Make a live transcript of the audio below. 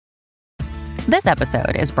This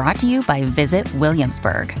episode is brought to you by Visit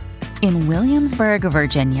Williamsburg. In Williamsburg,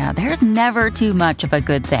 Virginia, there's never too much of a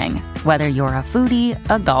good thing. Whether you're a foodie,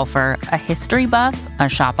 a golfer, a history buff, a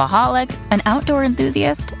shopaholic, an outdoor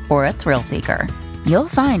enthusiast, or a thrill seeker, you'll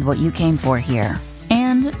find what you came for here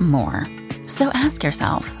and more. So ask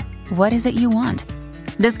yourself, what is it you want?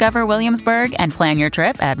 Discover Williamsburg and plan your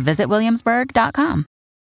trip at visitwilliamsburg.com.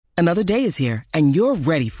 Another day is here, and you're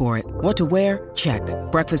ready for it. What to wear? Check.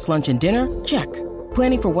 Breakfast, lunch, and dinner? Check.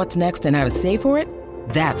 Planning for what's next and how to save for it?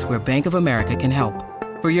 That's where Bank of America can help.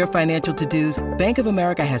 For your financial to-dos, Bank of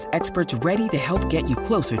America has experts ready to help get you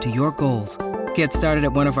closer to your goals. Get started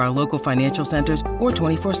at one of our local financial centers or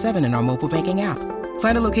 24/7 in our mobile banking app.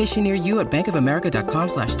 Find a location near you at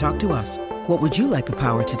bankofamerica.com/talktous. What would you like the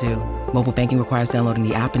power to do? Mobile banking requires downloading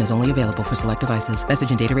the app and is only available for select devices. Message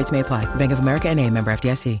and data rates may apply. Bank of America N.A., member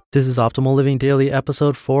FDIC. This is Optimal Living Daily,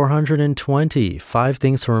 episode 420. 5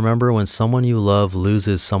 Things to Remember When Someone You Love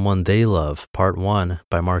Loses Someone They Love, Part 1,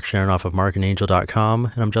 by Mark Chernoff of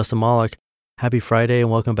markandangel.com. And I'm Justin Malik. Happy Friday and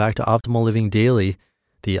welcome back to Optimal Living Daily.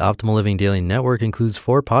 The Optimal Living Daily Network includes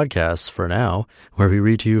 4 podcasts for now, where we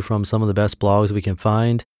read to you from some of the best blogs we can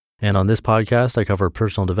find. And on this podcast, I cover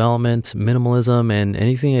personal development, minimalism, and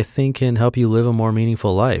anything I think can help you live a more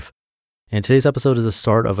meaningful life. And today's episode is the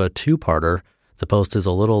start of a 2-parter. The post is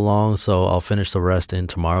a little long, so I'll finish the rest in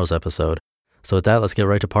tomorrow's episode. So with that, let's get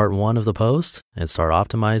right to part 1 of the post and start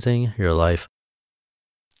optimizing your life.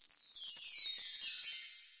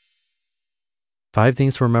 5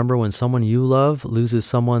 Things to Remember When Someone You Love Loses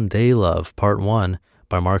Someone They Love, Part 1,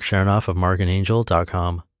 by Mark Chernoff of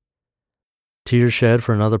markandangel.com. Tears shed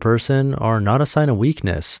for another person are not a sign of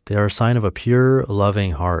weakness. They are a sign of a pure,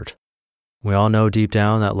 loving heart. We all know deep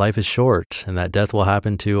down that life is short and that death will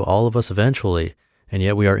happen to all of us eventually, and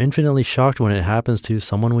yet we are infinitely shocked when it happens to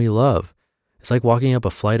someone we love. It's like walking up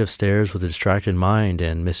a flight of stairs with a distracted mind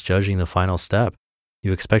and misjudging the final step.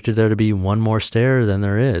 You expected there to be one more stair than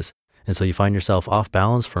there is, and so you find yourself off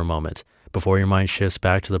balance for a moment before your mind shifts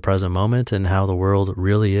back to the present moment and how the world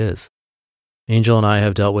really is. Angel and I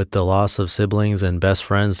have dealt with the loss of siblings and best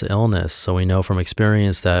friends to illness, so we know from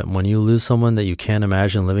experience that when you lose someone that you can't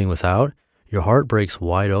imagine living without, your heart breaks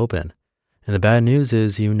wide open. And the bad news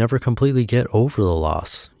is you never completely get over the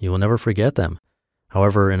loss. You will never forget them.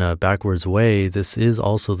 However, in a backwards way, this is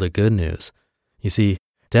also the good news. You see,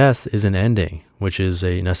 death is an ending, which is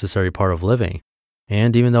a necessary part of living.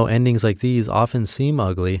 And even though endings like these often seem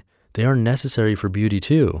ugly, they are necessary for beauty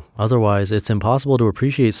too. Otherwise, it's impossible to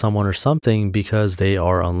appreciate someone or something because they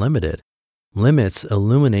are unlimited. Limits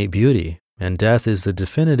illuminate beauty, and death is the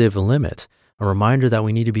definitive limit, a reminder that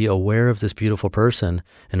we need to be aware of this beautiful person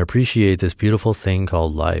and appreciate this beautiful thing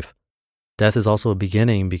called life. Death is also a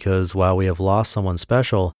beginning because while we have lost someone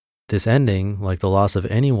special, this ending, like the loss of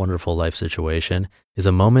any wonderful life situation, is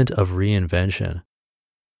a moment of reinvention.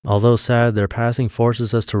 Although sad, their passing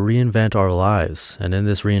forces us to reinvent our lives, and in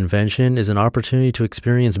this reinvention is an opportunity to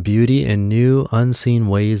experience beauty in new, unseen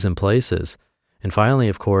ways and places. And finally,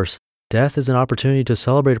 of course, death is an opportunity to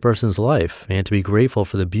celebrate a person's life and to be grateful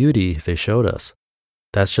for the beauty they showed us.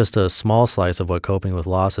 That's just a small slice of what coping with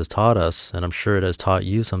loss has taught us, and I'm sure it has taught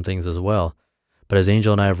you some things as well. But as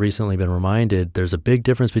Angel and I have recently been reminded, there's a big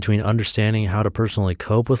difference between understanding how to personally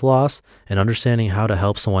cope with loss and understanding how to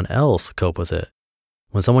help someone else cope with it.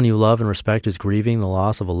 When someone you love and respect is grieving the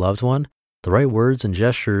loss of a loved one, the right words and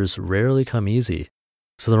gestures rarely come easy.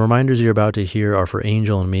 So the reminders you're about to hear are for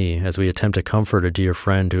Angel and me as we attempt to comfort a dear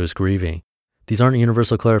friend who is grieving. These aren't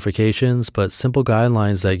universal clarifications, but simple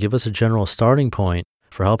guidelines that give us a general starting point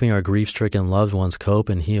for helping our grief-stricken loved ones cope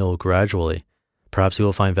and heal gradually. Perhaps you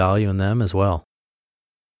will find value in them as well.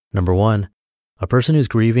 Number 1, a person who's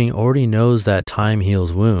grieving already knows that time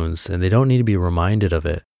heals wounds, and they don't need to be reminded of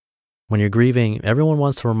it. When you're grieving, everyone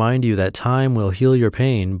wants to remind you that time will heal your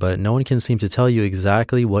pain, but no one can seem to tell you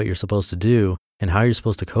exactly what you're supposed to do and how you're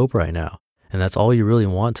supposed to cope right now. And that's all you really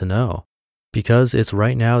want to know. Because it's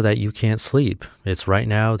right now that you can't sleep. It's right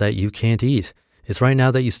now that you can't eat. It's right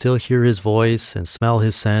now that you still hear his voice and smell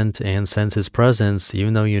his scent and sense his presence,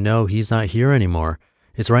 even though you know he's not here anymore.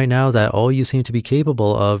 It's right now that all you seem to be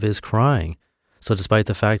capable of is crying. So despite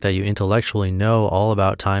the fact that you intellectually know all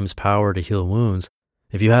about time's power to heal wounds,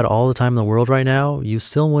 if you had all the time in the world right now, you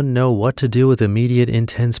still wouldn't know what to do with immediate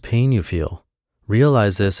intense pain you feel.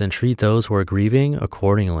 Realize this and treat those who are grieving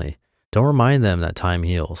accordingly. Don't remind them that time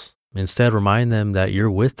heals. Instead, remind them that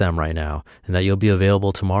you're with them right now and that you'll be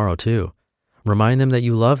available tomorrow too. Remind them that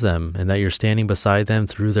you love them and that you're standing beside them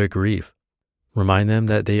through their grief. Remind them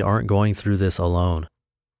that they aren't going through this alone.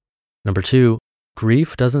 Number 2,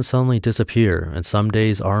 grief doesn't suddenly disappear, and some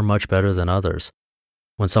days are much better than others.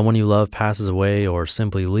 When someone you love passes away or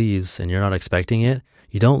simply leaves and you're not expecting it,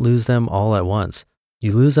 you don't lose them all at once.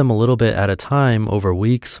 You lose them a little bit at a time over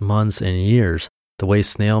weeks, months, and years. The way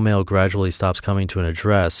snail mail gradually stops coming to an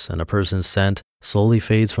address and a person's scent slowly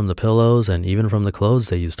fades from the pillows and even from the clothes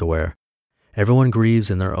they used to wear. Everyone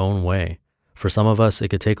grieves in their own way. For some of us, it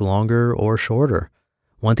could take longer or shorter.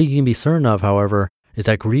 One thing you can be certain of, however, is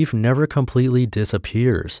that grief never completely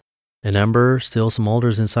disappears. An ember still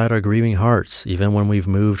smolders inside our grieving hearts, even when we've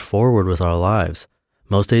moved forward with our lives.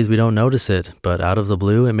 Most days we don't notice it, but out of the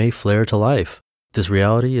blue, it may flare to life. This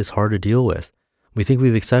reality is hard to deal with. We think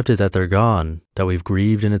we've accepted that they're gone, that we've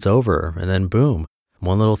grieved and it's over, and then boom,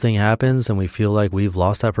 one little thing happens and we feel like we've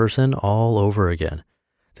lost that person all over again.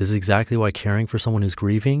 This is exactly why caring for someone who's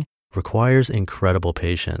grieving requires incredible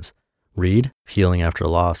patience. Read Healing After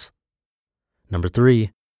Loss. Number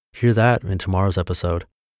 3, hear that in tomorrow's episode.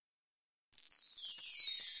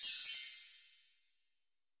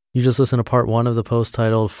 You just listened to part 1 of the post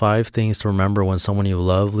titled 5 Things to Remember When Someone You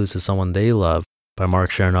Love Loses Someone They Love by Mark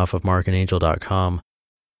Chernoff of markandangel.com.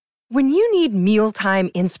 When you need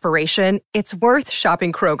mealtime inspiration, it's worth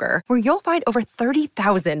shopping Kroger, where you'll find over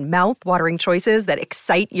 30,000 mouth-watering choices that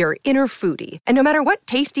excite your inner foodie. And no matter what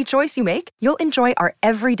tasty choice you make, you'll enjoy our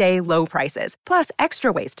everyday low prices, plus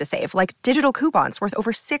extra ways to save, like digital coupons worth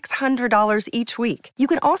over $600 each week. You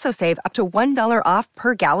can also save up to $1 off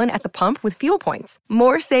per gallon at the pump with fuel points.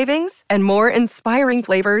 More savings and more inspiring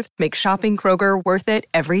flavors make shopping Kroger worth it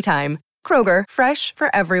every time. Kroger, fresh for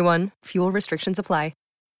everyone. Fuel restrictions apply.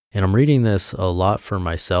 And I'm reading this a lot for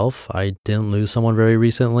myself. I didn't lose someone very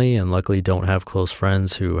recently and luckily don't have close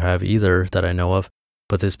friends who have either that I know of.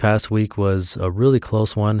 But this past week was a really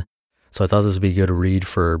close one. So I thought this would be good to read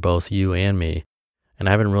for both you and me. And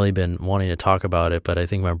I haven't really been wanting to talk about it, but I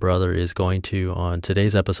think my brother is going to on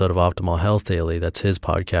today's episode of Optimal Health Daily. That's his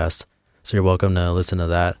podcast. So you're welcome to listen to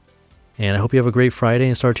that. And I hope you have a great Friday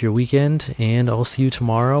and start to your weekend. And I'll see you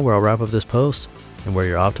tomorrow where I'll wrap up this post and where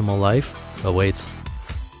your optimal life awaits.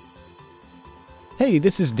 Hey,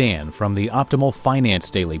 this is Dan from the Optimal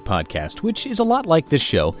Finance Daily podcast, which is a lot like this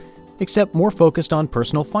show, except more focused on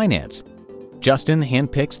personal finance. Justin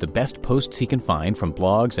handpicks the best posts he can find from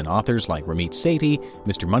blogs and authors like Ramit Sethi,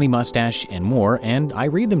 Mr. Money Mustache, and more, and I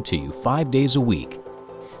read them to you 5 days a week.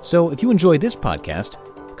 So if you enjoy this podcast,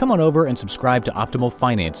 come on over and subscribe to Optimal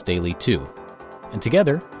Finance Daily too. And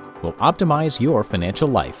together, we'll optimize your financial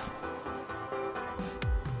life.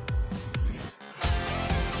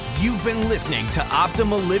 You've been listening to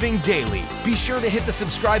Optimal Living Daily. Be sure to hit the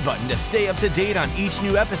subscribe button to stay up to date on each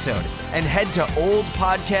new episode and head to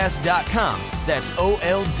oldpodcast.com. That's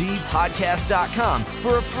OLDpodcast.com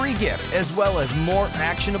for a free gift as well as more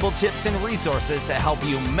actionable tips and resources to help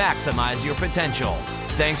you maximize your potential.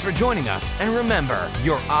 Thanks for joining us, and remember,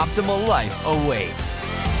 your optimal life awaits.